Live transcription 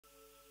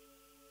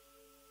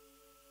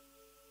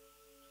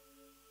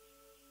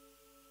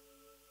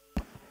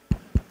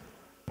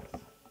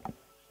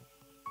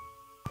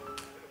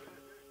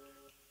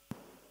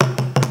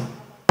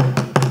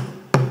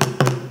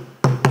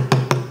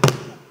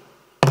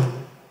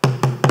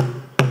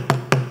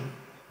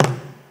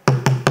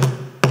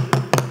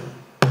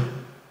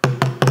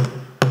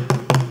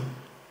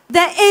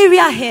the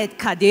area head,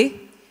 Kade,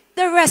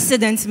 the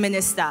resident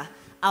minister,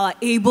 our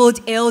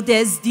abled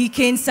elders,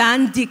 deacons,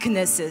 and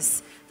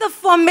deaconesses, the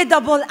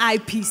formidable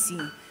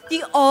IPC,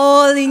 the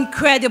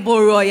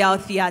all-incredible Royal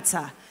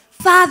Theatre,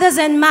 fathers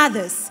and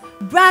mothers,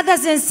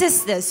 brothers and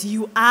sisters,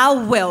 you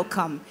are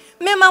welcome.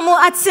 Memamo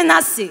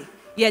atsinase,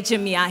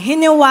 yejemia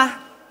hinewa.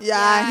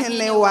 Ya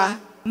hinewa.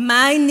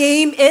 My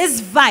name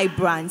is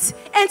Vibrant,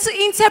 and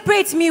to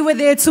interpret me with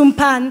a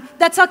tumpan,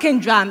 the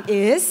talking drum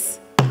is...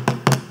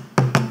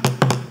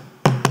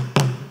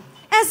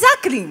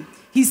 Exactly.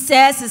 He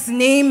says his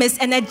name is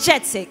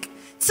energetic.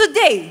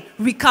 Today,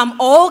 we come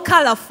all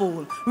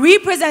colorful,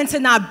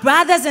 representing our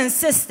brothers and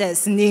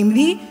sisters,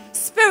 namely,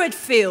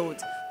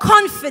 spirit-filled,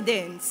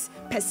 confident,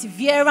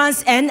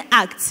 perseverance, and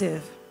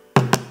active.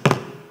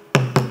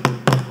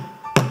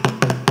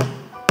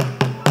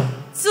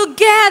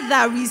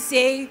 Together, we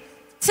say,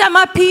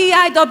 Tema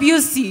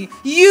PIWC,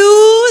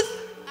 youth,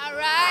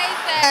 arise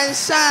and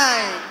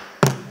shine.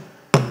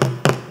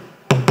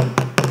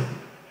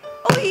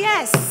 Oh,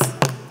 yes.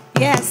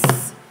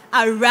 Yes,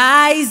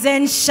 arise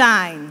and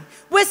shine.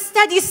 With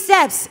steady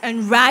steps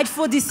and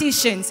rightful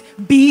decisions,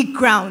 be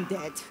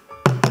grounded.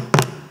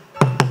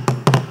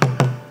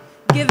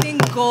 Giving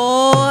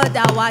God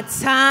our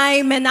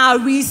time and our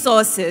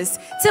resources.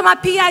 Tema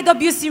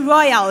PIWC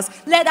Royals,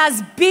 let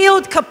us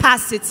build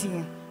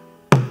capacity.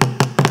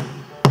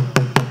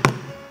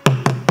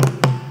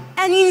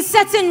 And in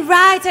setting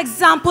right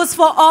examples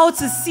for all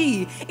to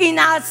see in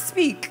our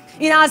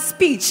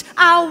speech,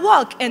 our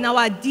work, and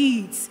our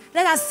deeds,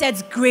 let us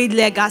set great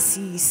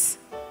legacies.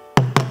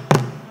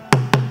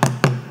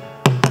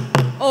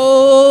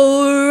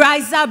 Oh,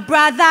 rise up,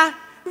 brother.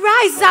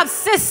 Rise up,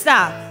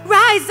 sister.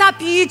 Rise up,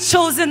 ye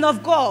chosen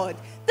of God.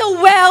 The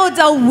world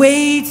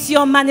awaits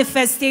your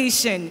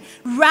manifestation.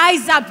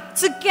 Rise up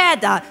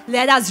together.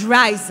 Let us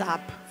rise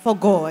up for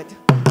God.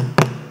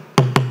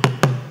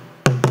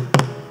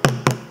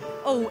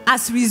 Oh,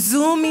 as we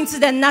zoom into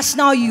the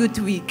National Youth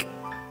Week,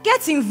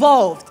 get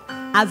involved.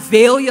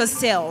 Avail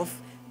yourself.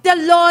 The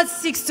Lord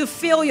seeks to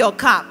fill your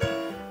cup.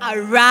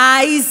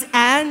 Arise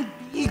and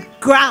be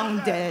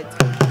grounded.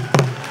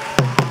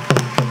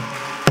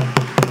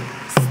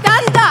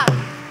 Stand up.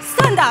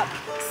 Stand up.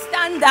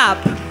 Stand up.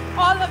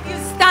 All of you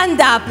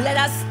stand up. Let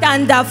us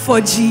stand up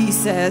for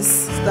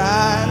Jesus.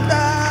 Stand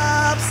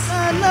up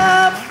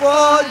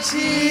for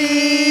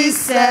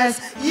Jesus,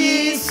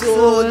 ye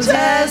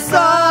soldiers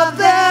of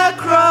the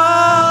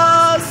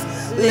cross.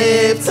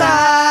 Lift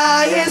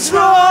high his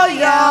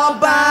royal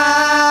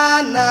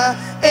banner,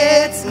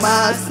 it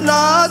must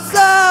not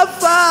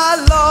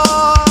suffer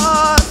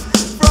loss.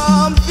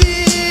 From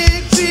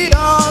victory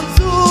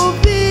unto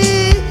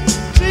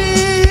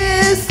victory,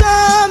 his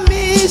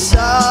army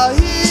shall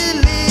he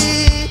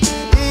lead,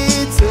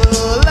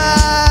 till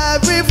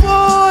every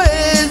foe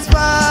is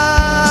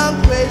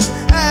vanquished,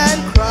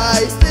 and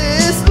Christ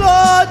is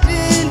Lord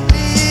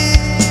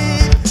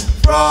indeed.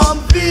 From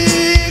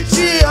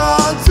victory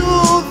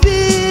unto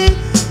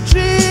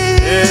victory,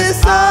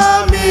 his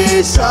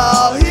army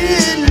shall he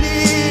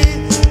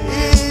lead,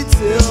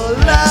 till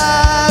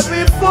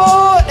every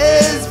foe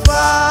is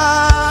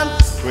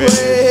vanquished,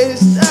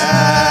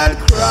 and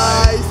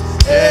Christ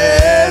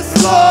is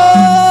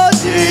Lord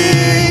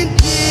indeed.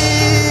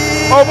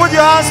 Oh, put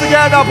your hands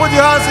together, put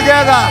your hands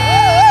together.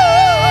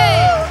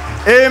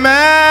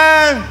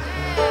 Amen.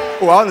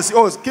 Oh, I want to see.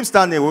 Oh, keep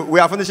standing. We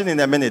are finishing in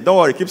a minute. Don't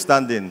worry, keep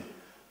standing.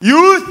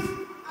 Youth,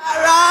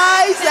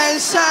 arise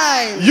and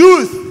shine.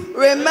 Youth,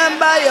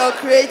 remember your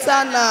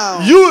Creator now.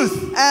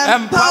 Youth,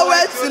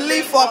 empowered to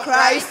live for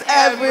Christ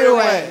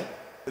everywhere.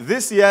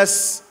 This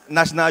year's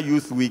National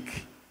Youth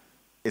Week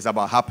is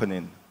about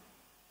happening.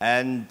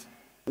 And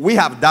we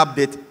have dubbed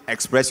it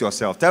Express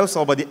Yourself. Tell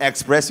somebody,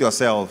 express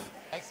yourself.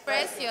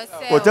 Express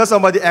yourself. Oh, tell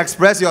somebody,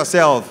 express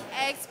yourself.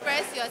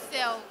 Express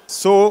yourself.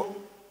 So,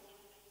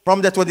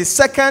 from the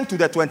 22nd to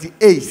the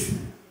 28th,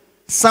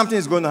 something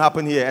is going to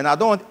happen here. And I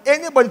don't want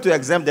anybody to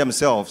exempt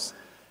themselves.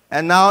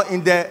 And now,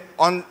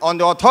 on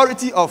the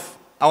authority of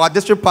our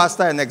district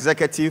pastor and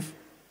executive,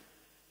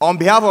 on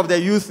behalf of the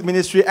youth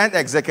ministry and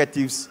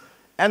executives,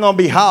 and on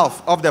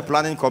behalf of the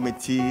planning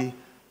committee,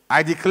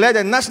 I declare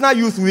the National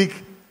Youth Week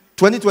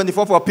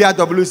 2024 for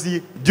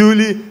PIWC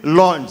duly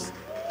launched.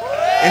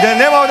 In the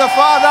name of the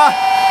Father,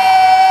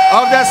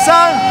 of the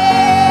Son,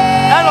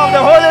 and of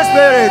the Holy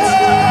Spirit.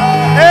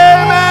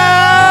 Amen.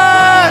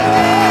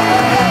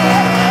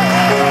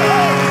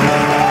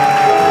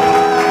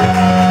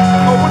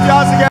 Oh, put your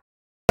hands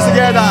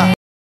together.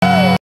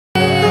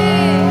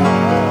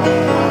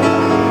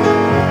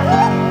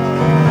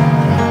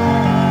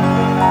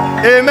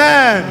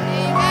 Amen.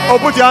 Oh,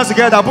 put your hands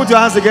together. Put your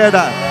hands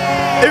together.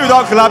 If you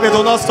don't clap, it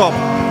will not stop.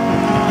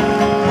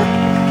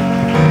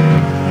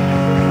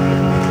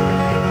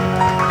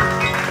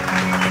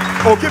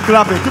 Oh, keep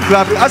clapping, keep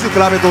clapping. As you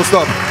clap, it will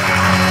stop.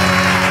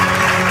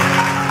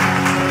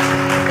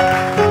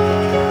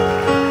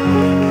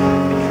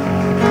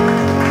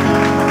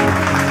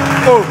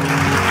 Oh,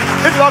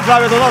 if you don't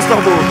clap, it will not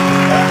stop. Oh.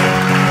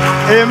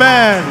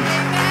 Amen.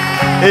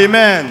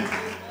 Amen.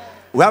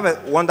 we have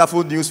a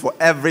wonderful news for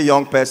every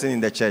young person in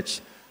the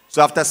church.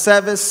 So after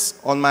service,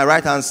 on my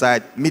right-hand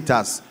side, meet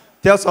us.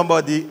 Tell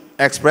somebody,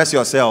 express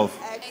yourself.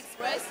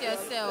 Express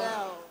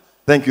yourself.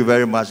 Thank you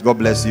very much. God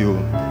bless you.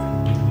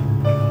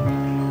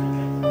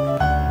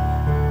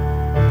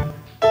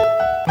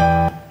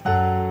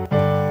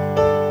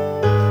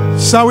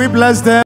 Shall we bless them?